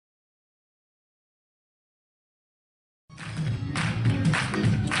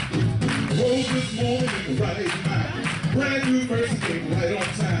right mind. Brand new mercy came right on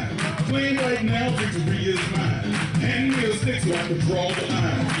time. Clean right now, victory is mine. Hand me a stick so I can draw the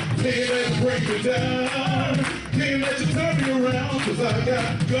line. Can't let it break me down. Can't let you turn me around, cause I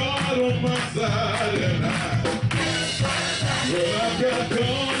got God on my side and well, I've got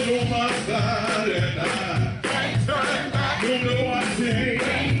God on my side and you know I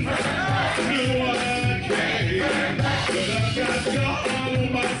can't, no I can't, but I've got God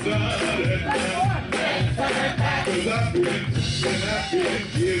on my side and cause I've been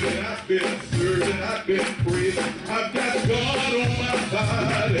giving, I've been serving, I've been praising, I've got God on my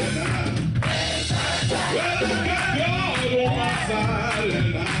side and well, I've got God on my side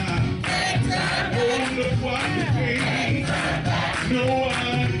and the quiet king. No, I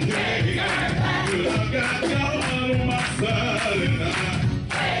can't. But I've got God on my side and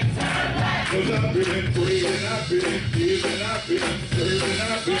cause I've been praising, I've been giving, I've been serving,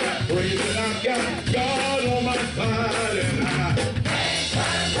 I've been praising, I've got God on my side and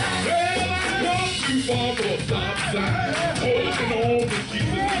well, I come too far for a stop sign. Holding on to Jesus is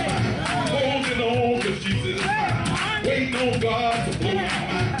mine. Holding on to Jesus is mine. Waiting on God to blow my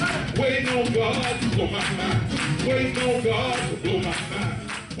mind. Waiting on God to blow my mind. Waiting on God to blow my mind.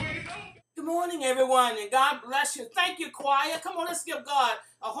 Good morning, everyone, and God bless you. Thank you, choir. Come on, let's give God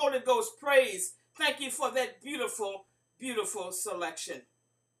a Holy Ghost praise. Thank you for that beautiful, beautiful selection.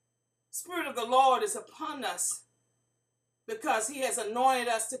 Spirit of the Lord is upon us because he has anointed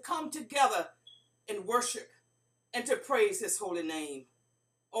us to come together in worship and to praise his holy name.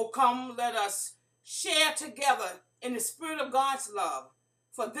 Oh, come, let us share together in the spirit of God's love.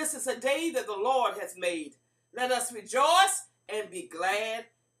 For this is a day that the Lord has made. Let us rejoice and be glad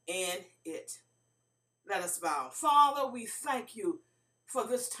in it. Let us bow. Father, we thank you for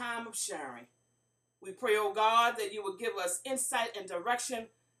this time of sharing. We pray, oh God, that you will give us insight and direction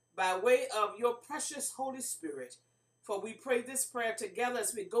by way of your precious Holy Spirit. For we pray this prayer together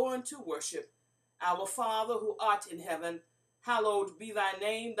as we go into worship. Our Father who art in heaven, hallowed be thy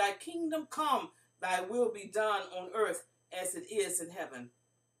name. Thy kingdom come, thy will be done on earth as it is in heaven.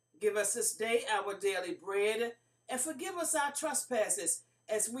 Give us this day our daily bread, and forgive us our trespasses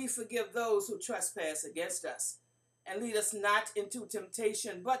as we forgive those who trespass against us. And lead us not into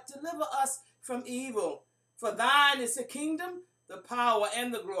temptation, but deliver us from evil. For thine is the kingdom, the power,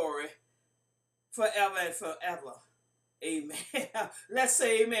 and the glory, forever and forever. Amen. Let's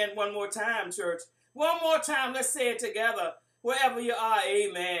say amen one more time, church. One more time, let's say it together. Wherever you are,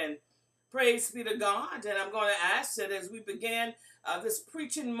 amen. Praise be to God. And I'm going to ask that as we begin this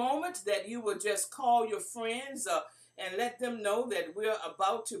preaching moment, that you would just call your friends and let them know that we're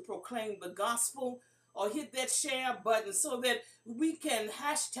about to proclaim the gospel, or hit that share button so that we can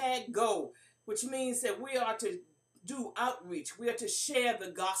 #go, which means that we are to do outreach. We are to share the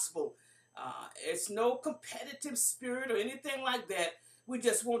gospel. It's no competitive spirit or anything like that. We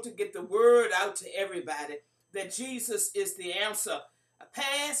just want to get the word out to everybody that Jesus is the answer,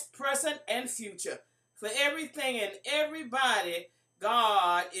 past, present, and future. For everything and everybody,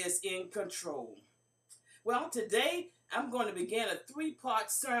 God is in control. Well, today I'm going to begin a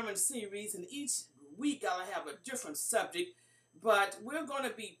 3-part sermon series, and each week I'll have a different subject, but we're going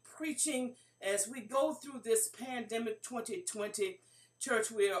to be preaching as we go through this pandemic 2020.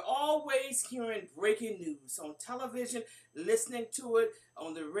 Church, we are always hearing breaking news on television, listening to it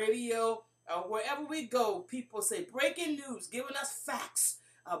on the radio, wherever we go. People say breaking news, giving us facts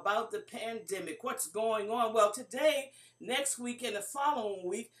about the pandemic, what's going on. Well, today, next week, and the following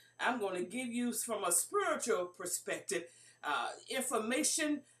week, I'm going to give you from a spiritual perspective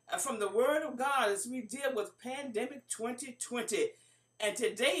information from the Word of God as we deal with pandemic 2020. And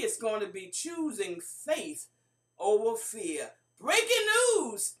today it's going to be choosing faith over fear. Breaking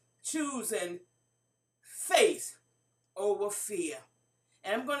news, choosing faith over fear.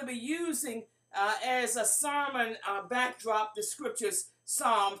 And I'm going to be using as a sermon backdrop the scriptures,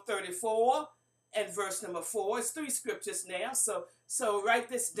 Psalm 34 and verse number 4. It's 3 scriptures now, so write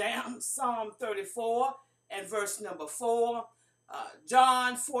this down, Psalm 34 and verse number 4,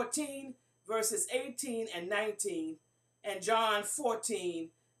 John 14 verses 18 and 19, and John 14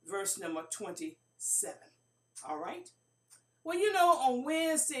 verse number 27. All right? Well, you know, on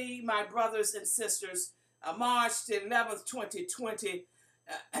Wednesday, my brothers and sisters, March the 11th, 2020,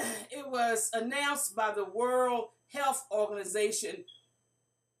 it was announced by the World Health Organization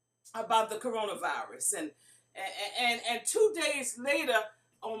about the coronavirus. And 2 days later,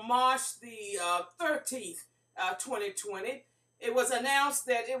 on March the 13th, 2020, it was announced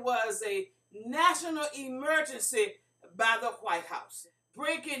that it was a national emergency by the White House.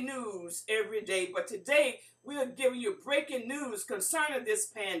 Breaking news every day, but today we are giving you breaking news concerning this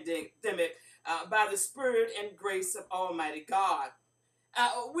pandemic by the Spirit and grace of Almighty God.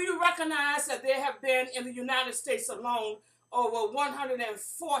 We recognize that there have been in the United States alone over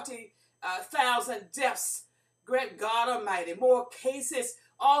 140,000 deaths. Great God Almighty. More cases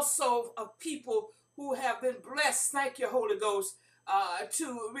also of people who have been blessed, thank you, Holy Ghost,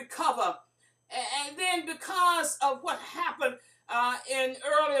 to recover. And then because of what happened in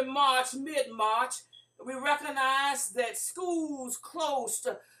early March, mid-March, we recognize that schools closed.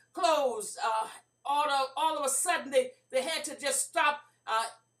 All of a sudden, they had to just stop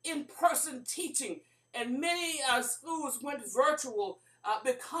in-person teaching. And many schools went virtual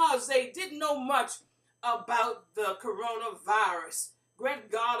because they didn't know much about the coronavirus. Great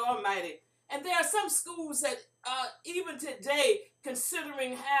God Almighty. And there are some schools that even today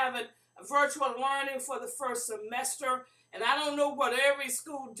considering having virtual learning for the first semester. And I don't know what every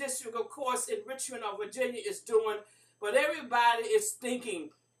school district, of course, in Richmond or Virginia is doing, but everybody is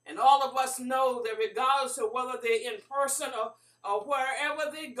thinking. And all of us know that regardless of whether they're in person or wherever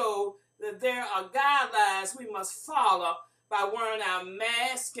they go, that there are guidelines we must follow by wearing our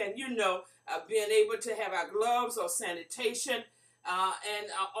mask and, being able to have our gloves or sanitation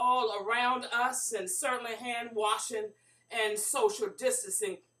and all around us, and certainly hand washing and social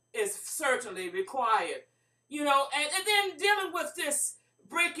distancing is certainly required. And then dealing with this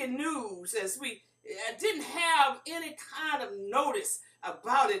breaking news, as we didn't have any kind of notice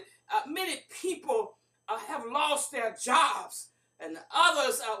about it. Many people have lost their jobs, and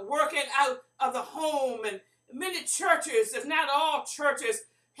others are working out of the home, and many churches, if not all churches,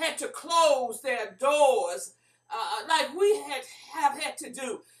 had to close their doors like we have had to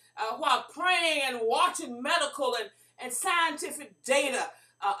do while praying and watching medical and scientific data.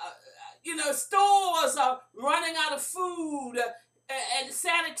 Stores are running out of food and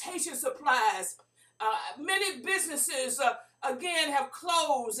sanitation supplies. Many businesses, again, have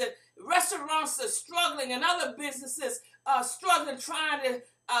closed, and restaurants are struggling, and other businesses are struggling, trying to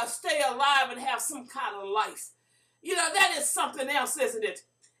stay alive and have some kind of life. That is something else, isn't it?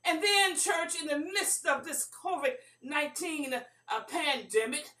 And then, church, in the midst of this COVID-19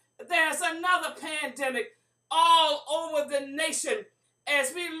 pandemic, there's another pandemic all over the nation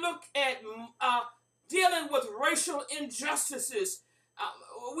as we look at dealing with racial injustices.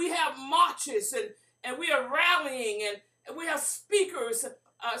 We have marches, and we are rallying, and we have speakers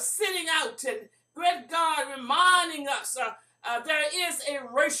sitting out, and great God reminding us there is a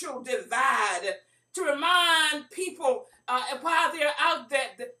racial divide, to remind people while they're out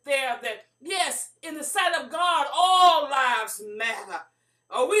there that yes, in the sight of God, all lives matter.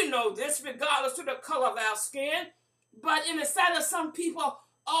 Oh, we know this regardless of the color of our skin, but in the sight of some people,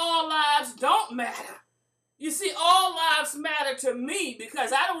 all lives don't matter. You see, all lives matter to me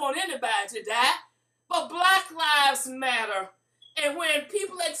because I don't want anybody to die, but black lives matter. And when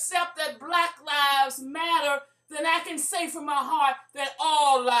people accept that black lives matter, then I can say from my heart that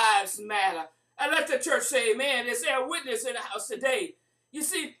all lives matter. And let the church say amen. Is there a witness in the house today? You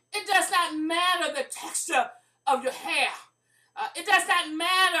see, it does not matter the texture of your hair. It does not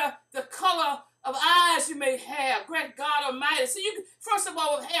matter the color of eyes you may have. Great God Almighty. So first of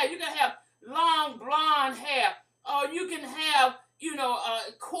all, with hair, you can have long blonde hair, or you can have,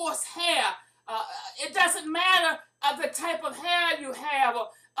 coarse hair. It doesn't matter the type of hair you have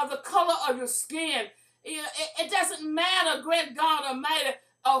or of the color of your skin. It doesn't matter, great God Almighty,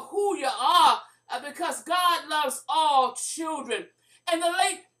 of who you are, because God loves all children. And the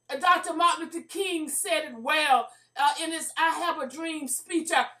late Dr. Martin Luther King said it well in his I Have a Dream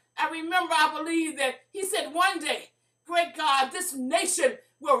speech. I remember, I believe that he said one day, great God, this nation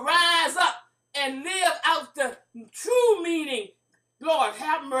will rise up and live out the true meaning, Lord,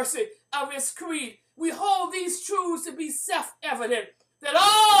 have mercy, of his creed. We hold these truths to be self-evident, that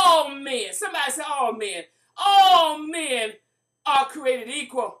all men, somebody say all men are created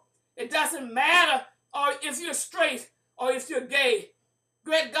equal. It doesn't matter if you're straight or if you're gay.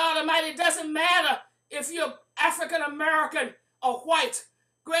 Great God Almighty, it doesn't matter if you're African American or white.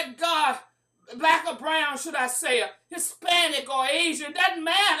 Great God, black or brown, should I say, Hispanic or Asian, it doesn't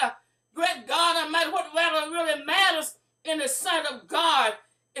matter. Great God Almighty, what really matters in the sight of God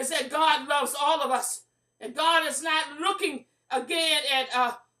is that God loves all of us. And God is not looking again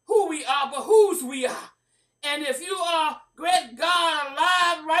at who we are, but whose we are. And if you are, great God,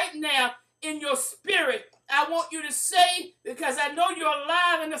 alive right now in your spirit, I want you to say, because I know you're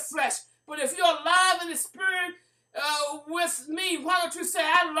alive in the flesh, but if you're alive in the spirit with me, why don't you say,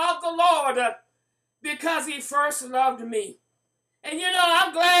 I love the Lord because he first loved me. And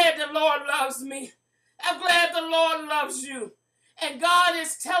I'm glad the Lord loves me. I'm glad the Lord loves you. And God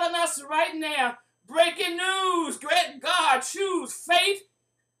is telling us right now, breaking news, great God, choose faith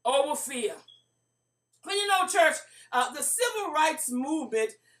over fear. But you know, church, the civil rights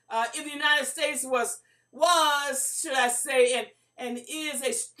movement in the United States was, should I say, and is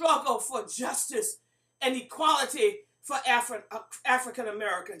a struggle for justice and equality for African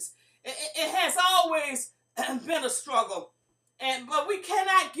Americans. It has always been a struggle, but we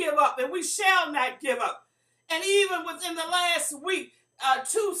cannot give up, and we shall not give up. And even within the last week,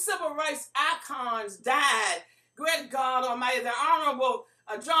 two civil rights icons died. Great God Almighty, the Honorable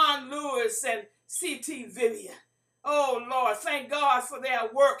John Lewis and C.T. Vivian. Oh, Lord, thank God for their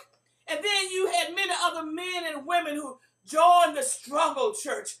work. And then you had many other men and women who joined the struggle,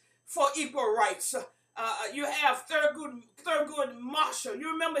 church, for equal rights. You have Thurgood Marshall.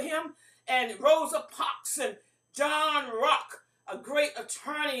 You remember him? And Rosa Parks and John Rock, a great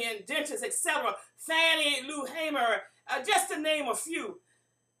attorney and dentist, etc. Fannie Lou Hamer, just to name a few.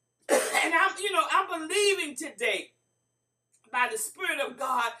 And I'm believing today, by the Spirit of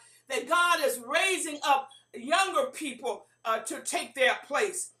God, that God is raising up younger people to take their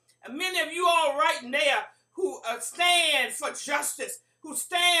place. And many of you all right there who stand for justice, who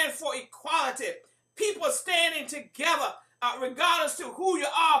stand for equality, people standing together, regardless to who you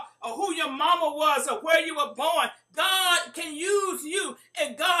are or who your mama was or where you were born. God can use you,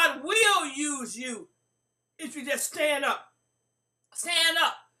 and God will use you if you just stand up. Stand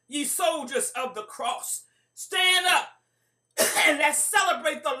up, ye soldiers of the cross. Stand up, and let's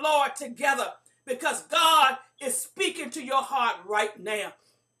celebrate the Lord together, because God is speaking to your heart right now.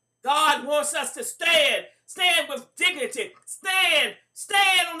 God wants us to stand with dignity, stand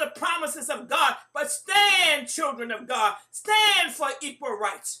on the promises of God, but stand, children of God, stand for equal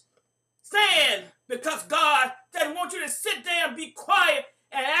rights. Stand, because God doesn't want you to sit there and be quiet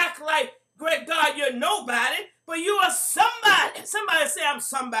and act like, great God, you're nobody, but you are somebody. Somebody say, I'm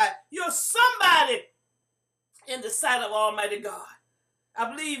somebody. You're somebody in the sight of Almighty God. I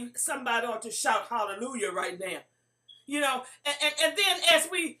believe somebody ought to shout hallelujah right now. You know, and then as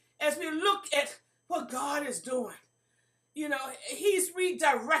we look at what God is doing, you know, he's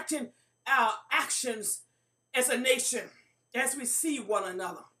redirecting our actions as a nation, as we see one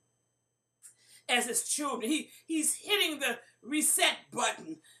another, as his children. He's hitting the reset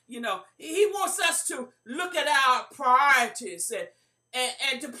button. You know, he wants us to look at our priorities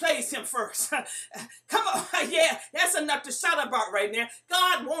and to place him first. Come on, yeah, that's enough to shout about right now.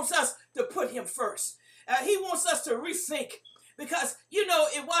 God wants us to put him first. He wants us to rethink, because, you know,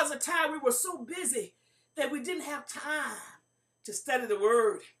 it was a time we were so busy that we didn't have time to study the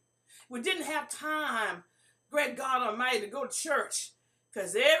word. We didn't have time, great God Almighty, to go to church,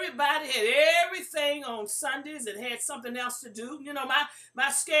 because everybody had everything on Sundays and had something else to do. You know,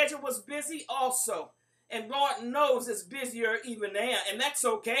 my schedule was busy also. And Lord knows it's busier even now, and that's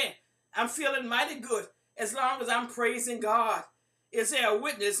okay. I'm feeling mighty good as long as I'm praising God. Is there a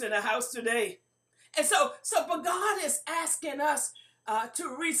witness in the house today? And but God is asking us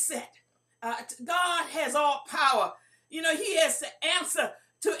to reset. God has all power. You know, he has the answer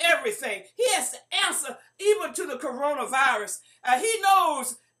to everything. He has the answer even to the coronavirus. He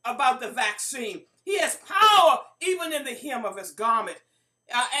knows about the vaccine. He has power even in the hem of his garment.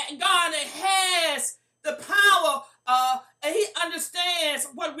 And God has the power, and he understands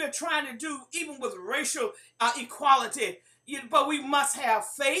what we're trying to do, even with racial equality. But we must have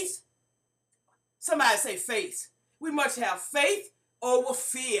faith. Somebody say faith. We must have faith over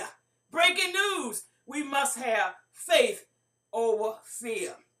fear. Breaking news. We must have faith over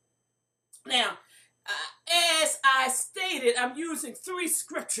fear. Now, as I stated, I'm using 3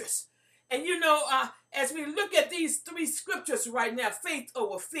 scriptures. And you know, as we look at these 3 scriptures right now, faith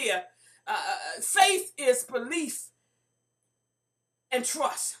over fear, faith is belief and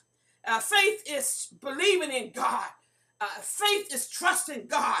trust. Faith is believing in God. Faith is trusting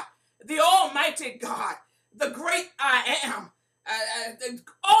God, the Almighty God, the great I am, the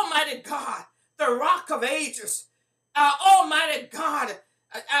Almighty God, the Rock of Ages, our Almighty God,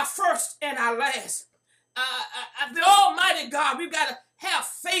 our first and our last. The Almighty God, we've got to have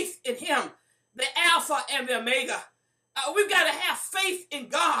faith in him, the Alpha and the Omega. We've got to have faith in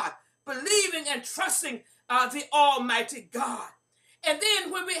God, believing and trusting the Almighty God. And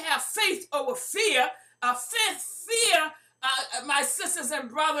then when we have faith over fear, fear, my sisters and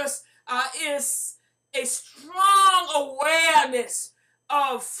brothers, is a strong awareness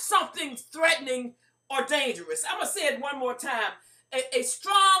of something threatening or dangerous. I'm going to say it one more time. A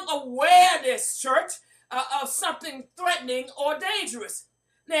strong awareness, church, of something threatening or dangerous.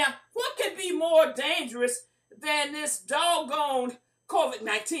 Now, what could be more dangerous than this doggone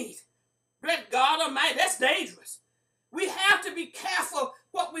COVID-19? Great God Almighty, that's dangerous. We have to be careful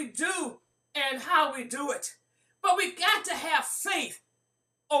what we do and how we do it. But we got to have faith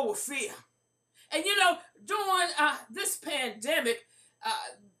over fear. And you know, during this pandemic,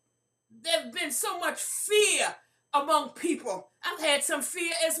 there's been so much fear among people. I've had some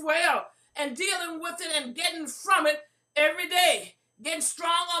fear as well, and dealing with it and getting from it every day, getting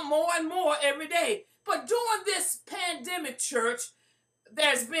stronger more and more every day. But during this pandemic, church,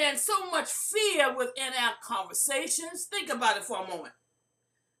 there's been so much fear within our conversations. Think about it for a moment.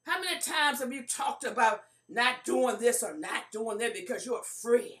 How many times have you talked about not doing this or not doing that because you're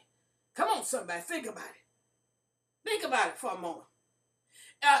afraid? Come on, somebody, think about it. Think about it for a moment.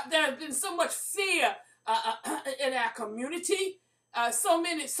 There has been so much fear in our community, so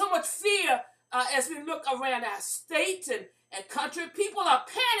much fear as we look around our state and country. People are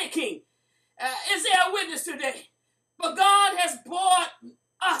panicking. Is there a witness today? But God has brought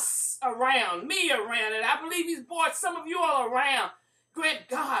us around, me around, and I believe He's brought some of you all around. Great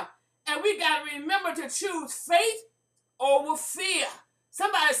God. And we got to remember to choose faith over fear.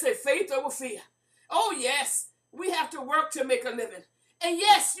 Somebody say faith over fear. Oh, yes, we have to work to make a living. And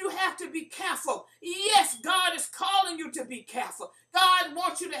yes, you have to be careful. Yes, God is calling you to be careful. God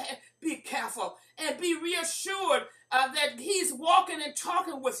wants you to be careful and be reassured that He's walking and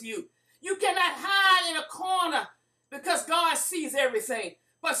talking with you. You cannot hide in a corner because God sees everything.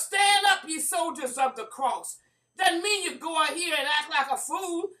 But stand up, ye soldiers of the cross. Doesn't mean you go out here and act like a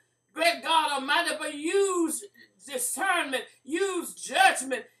fool, great God Almighty, but use discernment, use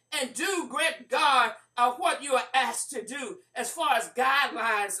judgment, and do, great God, what you are asked to do as far as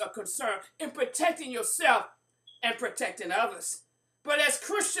guidelines are concerned in protecting yourself and protecting others. But as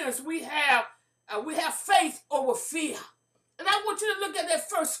Christians, we have faith over fear. And I want you to look at that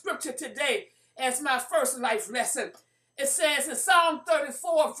first scripture today as my first life lesson. It says in Psalm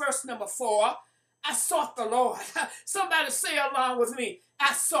 34, verse number 4, I sought the Lord. Somebody say along with me,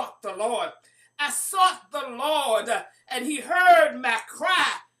 I sought the Lord. I sought the Lord, and He heard my cry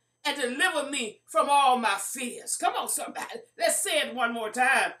and delivered me from all my fears. Come on, somebody. Let's say it one more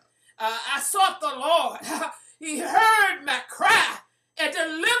time. I sought the Lord. He heard my cry and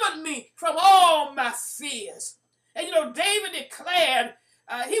delivered me from all my fears. And you know, David declared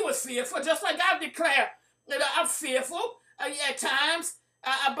he was fearful, just like I've declared that I'm fearful at times.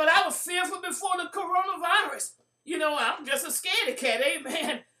 But I was fearful before the coronavirus. You know, I'm just a scaredy cat,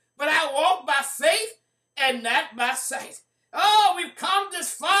 amen. But I walk by faith and not by sight. Oh, we've come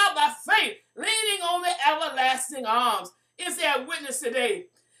this far by faith, leaning on the everlasting arms. Is there a witness today?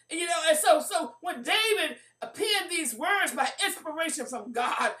 You know, and so when David penned these words by inspiration from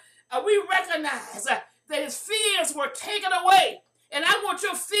God, we recognize that his fears were taken away. And I want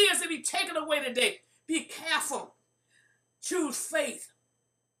your fears to be taken away today. Be careful. Choose faith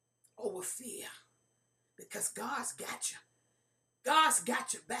over fear, because God's got you. God's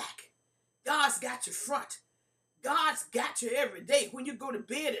got your back. God's got your front. God's got you every day. When you go to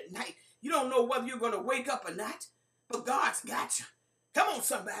bed at night, you don't know whether you're going to wake up or not, but God's got you. Come on,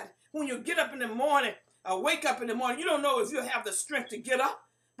 somebody. When you get up in the morning or wake up in the morning, you don't know if you'll have the strength to get up,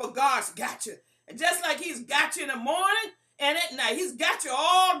 but God's got you. And just like He's got you in the morning and at night, He's got you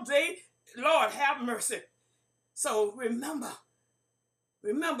all day. Lord, have mercy. So remember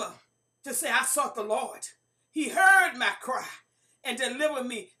to say, I sought the Lord. He heard my cry and delivered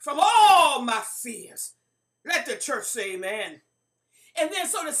me from all my fears. Let the church say amen. And then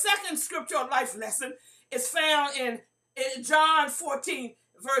so the second scriptural life lesson is found in John 14,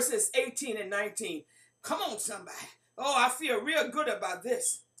 verses 18 and 19. Come on, somebody. Oh, I feel real good about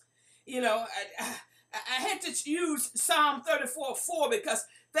this. You know, I had to use Psalm 34:4 because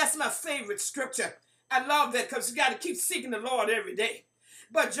that's my favorite scripture. I love that because you got to keep seeking the Lord every day.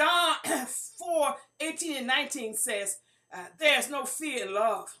 But John 4, 18 and 19 says, there's no fear in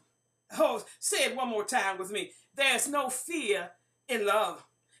love. Oh, say it one more time with me. There's no fear in love,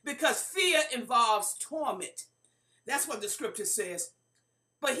 because fear involves torment. That's what the scripture says.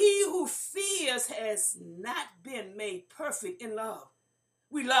 But he who fears has not been made perfect in love.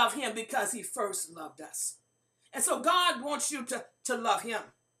 We love Him because He first loved us. And so God wants you to love Him.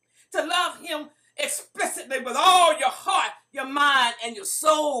 To love Him explicitly with all your heart, your mind, and your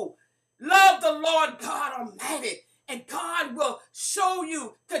soul. Love the Lord God Almighty, and God will show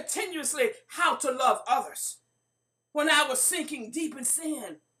you continuously how to love others. When I was sinking deep in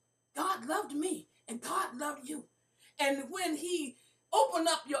sin, God loved me, and God loved you. And when He opened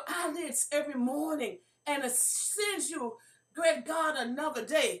up your eyelids every morning and sends you, great God, another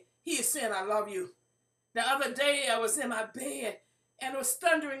day, He is saying, I love you. The other day, I was in my bed, and it was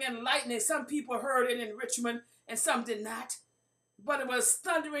thundering and lightning. Some people heard it in Richmond, and some did not. But it was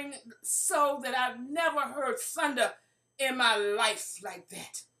thundering so that I've never heard thunder in my life like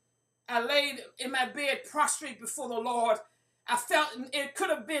that. I laid in my bed prostrate before the Lord. I felt it could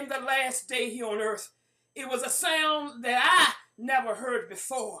have been the last day here on earth. It was a sound that I never heard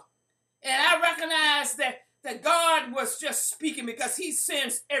before. And I recognized that God was just speaking because he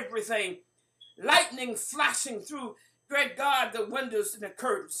sends everything. Lightning flashing through, great God, the windows and the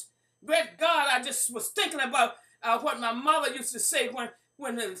curtains. Great God, I just was thinking about what my mother used to say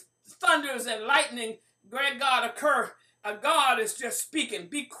when the thunders and lightning, great God, occur. God is just speaking.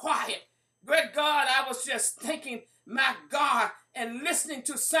 Be quiet. Great God, I was just thinking, my God, and listening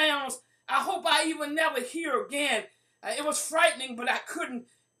to sounds I hope I even never hear again. It was frightening, but I couldn't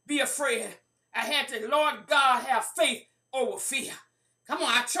be afraid. I had to, Lord God, have faith over fear. Come on,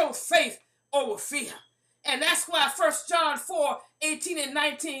 I chose faith over fear. And that's why 1 John 4:18 and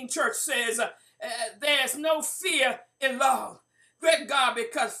 19 church says, there's no fear in love. Great God,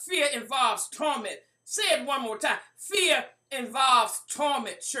 because fear involves torment. Say it one more time. Fear involves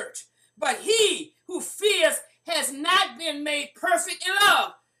torment, church. But he who fears has not been made perfect in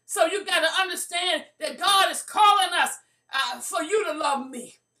love. So you got to understand that God is calling us for you to love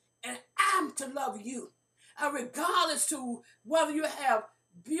me. And I'm to love you. Regardless to whether you have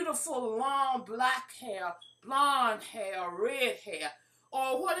beautiful long black hair, blonde hair, red hair,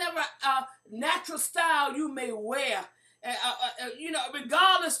 or whatever natural style you may wear.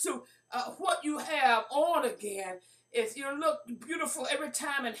 Regardless to what you have on again, if you look beautiful every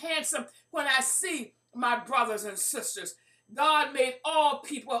time and handsome, when I see my brothers and sisters, God made all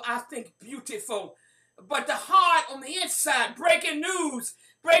people, I think, beautiful. But the heart on the inside, breaking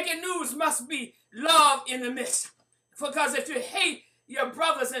news must be love in the midst. Because if you hate your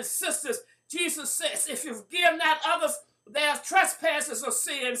brothers and sisters, Jesus says, if you forgive not others their trespasses or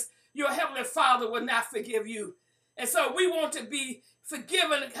sins, your heavenly Father will not forgive you. And so we want to be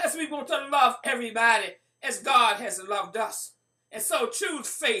forgiven because we want to love everybody as God has loved us. And so choose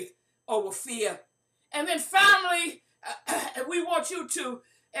faith over fear. And then finally, we want you to,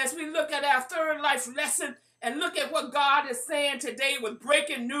 as we look at our third life lesson and look at what God is saying today with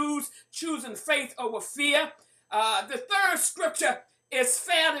breaking news, choosing faith over fear. The third scripture is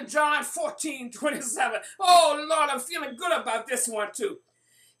found in John 14:27. Oh, Lord, I'm feeling good about this one too.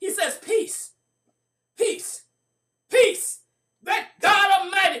 He says, peace, peace, peace. That God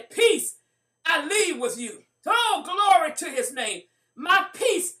Almighty, peace I leave with you. Oh, glory to his name. My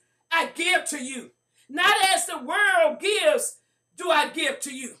peace I give to you. Not as the world gives, do I give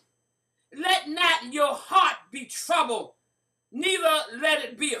to you. Let not your heart be troubled, neither let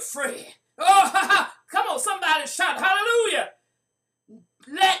it be afraid. Oh, come on, somebody shout hallelujah.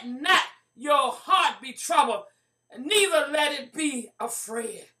 Let not your heart be troubled, neither let it be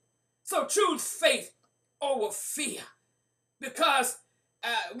afraid. So choose faith over fear, because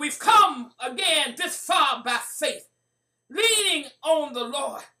we've come again this far by faith, leaning on the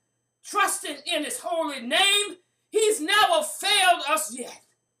Lord, trusting in his holy name. He's never failed us yet.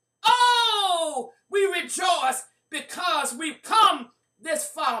 Oh, we rejoice because we've come this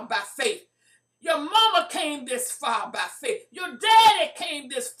far by faith. Your mama came this far by faith. Your daddy came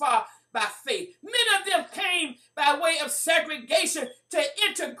this far by faith. Many of them came by way of segregation to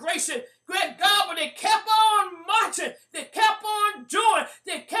integration. Great God, but they kept on marching. They kept on doing.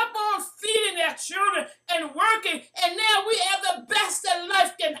 They kept on feeding their children and working. And now we have the best that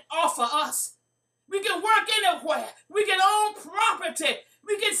life can offer us. We can work anywhere. We can own property.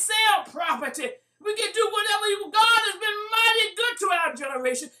 We can sell property. We can do whatever. God has been mighty good to our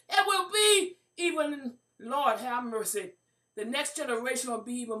generation. And will be even, Lord have mercy, the next generation will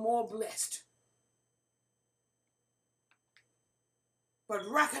be even more blessed. But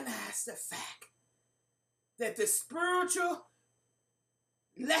recognize the fact that the spiritual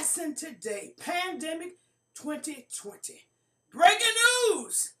lesson today, pandemic 2020, breaking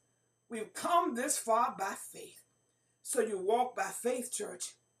news, we've come this far by faith. So you walk by faith,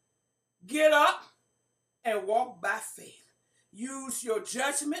 church. Get up and walk by faith. Use your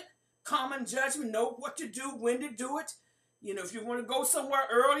judgment, common judgment, know what to do, when to do it. If you want to go somewhere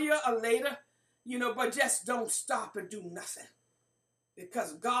earlier or later, but just don't stop and do nothing.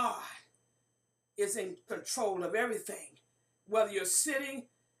 Because God is in control of everything. Whether you're sitting,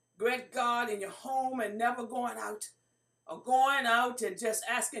 great God, in your home and never going out, or going out and just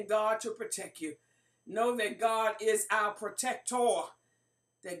asking God to protect you. Know that God is our protector.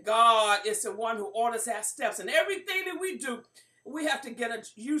 That God is the one who orders our steps. And everything that we do, we have to get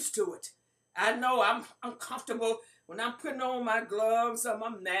used to it. I know I'm uncomfortable when I'm putting on my gloves or my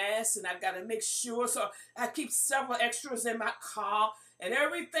mask, and I've got to make sure. So I keep several extras in my car, and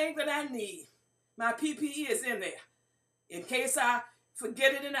everything that I need, my PPE is in there. In case I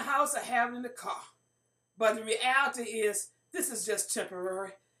forget it in the house, I have it in the car. But the reality is, this is just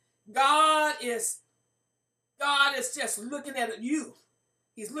temporary. God is God is just looking at you.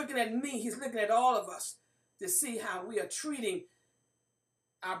 He's looking at me. He's looking at all of us to see how we are treating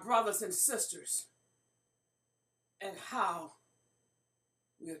our brothers and sisters and how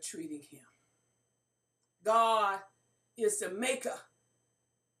we are treating him. God is the maker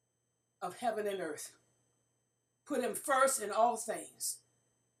of heaven and earth. Put him first in all things,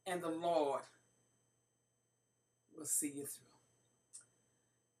 and the Lord will see you through.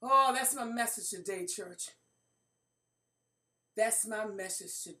 Oh, that's my message today, church. That's my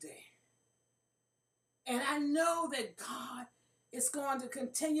message today. And I know that God is going to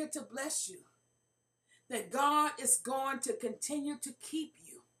continue to bless you. That God is going to continue to keep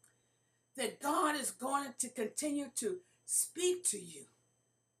you. That God is going to continue to speak to you.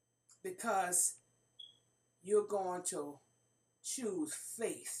 Because you're going to choose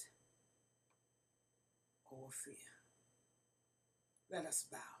faith over fear. Let us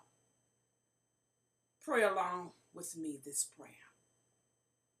bow. Pray along with me this prayer.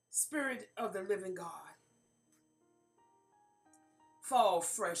 Spirit of the living God, fall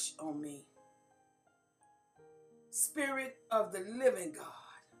fresh on me. Spirit of the living God,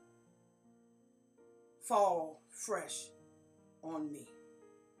 fall fresh on me.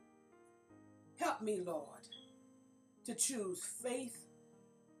 Help me, Lord, to choose faith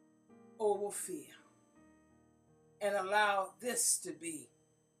over fear and allow this to be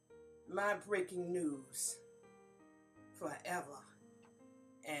my breaking news forever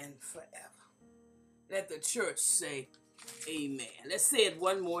and forever. Let the church say amen. Let's say it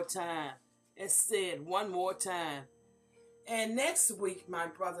one more time. Let's say it one more time. And next week, my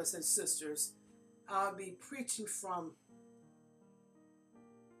brothers and sisters, I'll be preaching from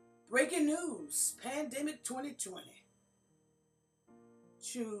Breaking News, Pandemic 2020.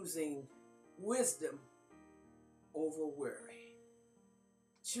 Choosing wisdom over worry.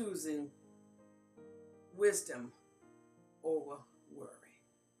 Choosing wisdom over worry.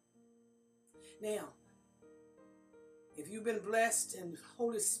 Now, if you've been blessed and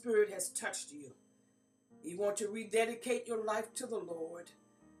Holy Spirit has touched you, you want to rededicate your life to the Lord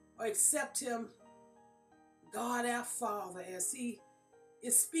or accept him, God our Father, as he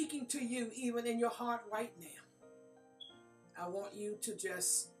is speaking to you even in your heart right now, I want you to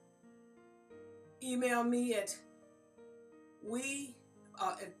just email me at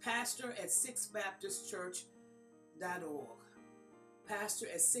pastor@sixthbaptistchurch.org.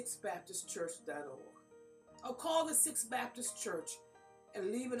 pastor@sixthbaptistchurch.org. Or call the Sixth Baptist Church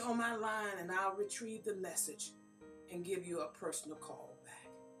and leave it on my line, and I'll retrieve the message and give you a personal call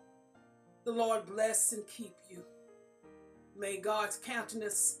back. The Lord bless and keep you. May God's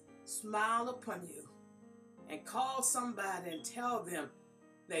countenance smile upon you, and call somebody and tell them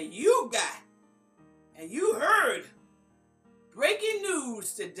that you got and you heard breaking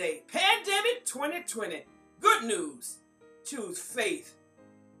news today. Pandemic 2020. Good news. Choose faith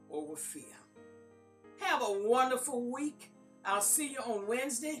over fear. Have a wonderful week. I'll see you on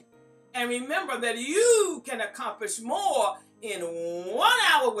Wednesday. And remember that you can accomplish more in 1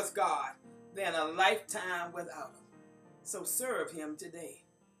 hour with God than a lifetime without him. So serve him today.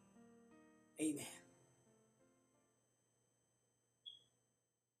 Amen.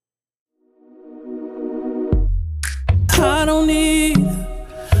 I don't need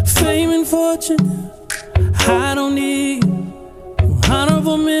fame and fortune. I don't need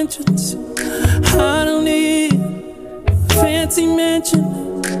honorable mentions. I don't need fancy mansion.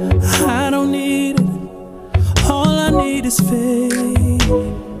 I don't need it. All I need is faith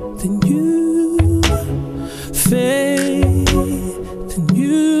in you. Faith in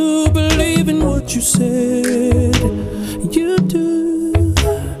you. Believe in what you said you do.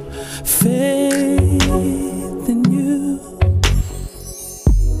 Faith in you.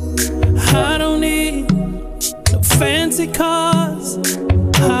 I don't need no fancy cars.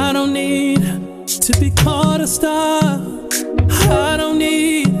 I don't need to be called a star. I don't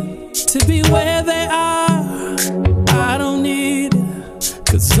need to be where they are. I don't need it,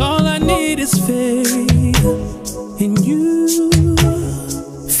 'cause all I need is faith in you.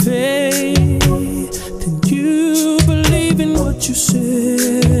 Faith in you. Believe in what you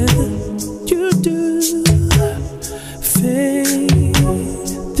said you do.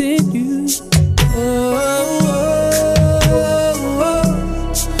 Faith in you.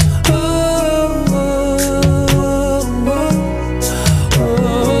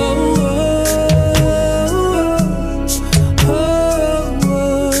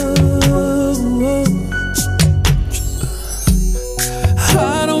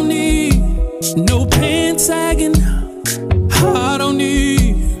 I don't need no pants sagging. I don't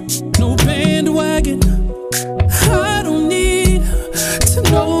need no bandwagon. I don't need to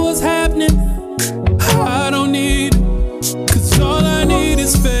know what's happening.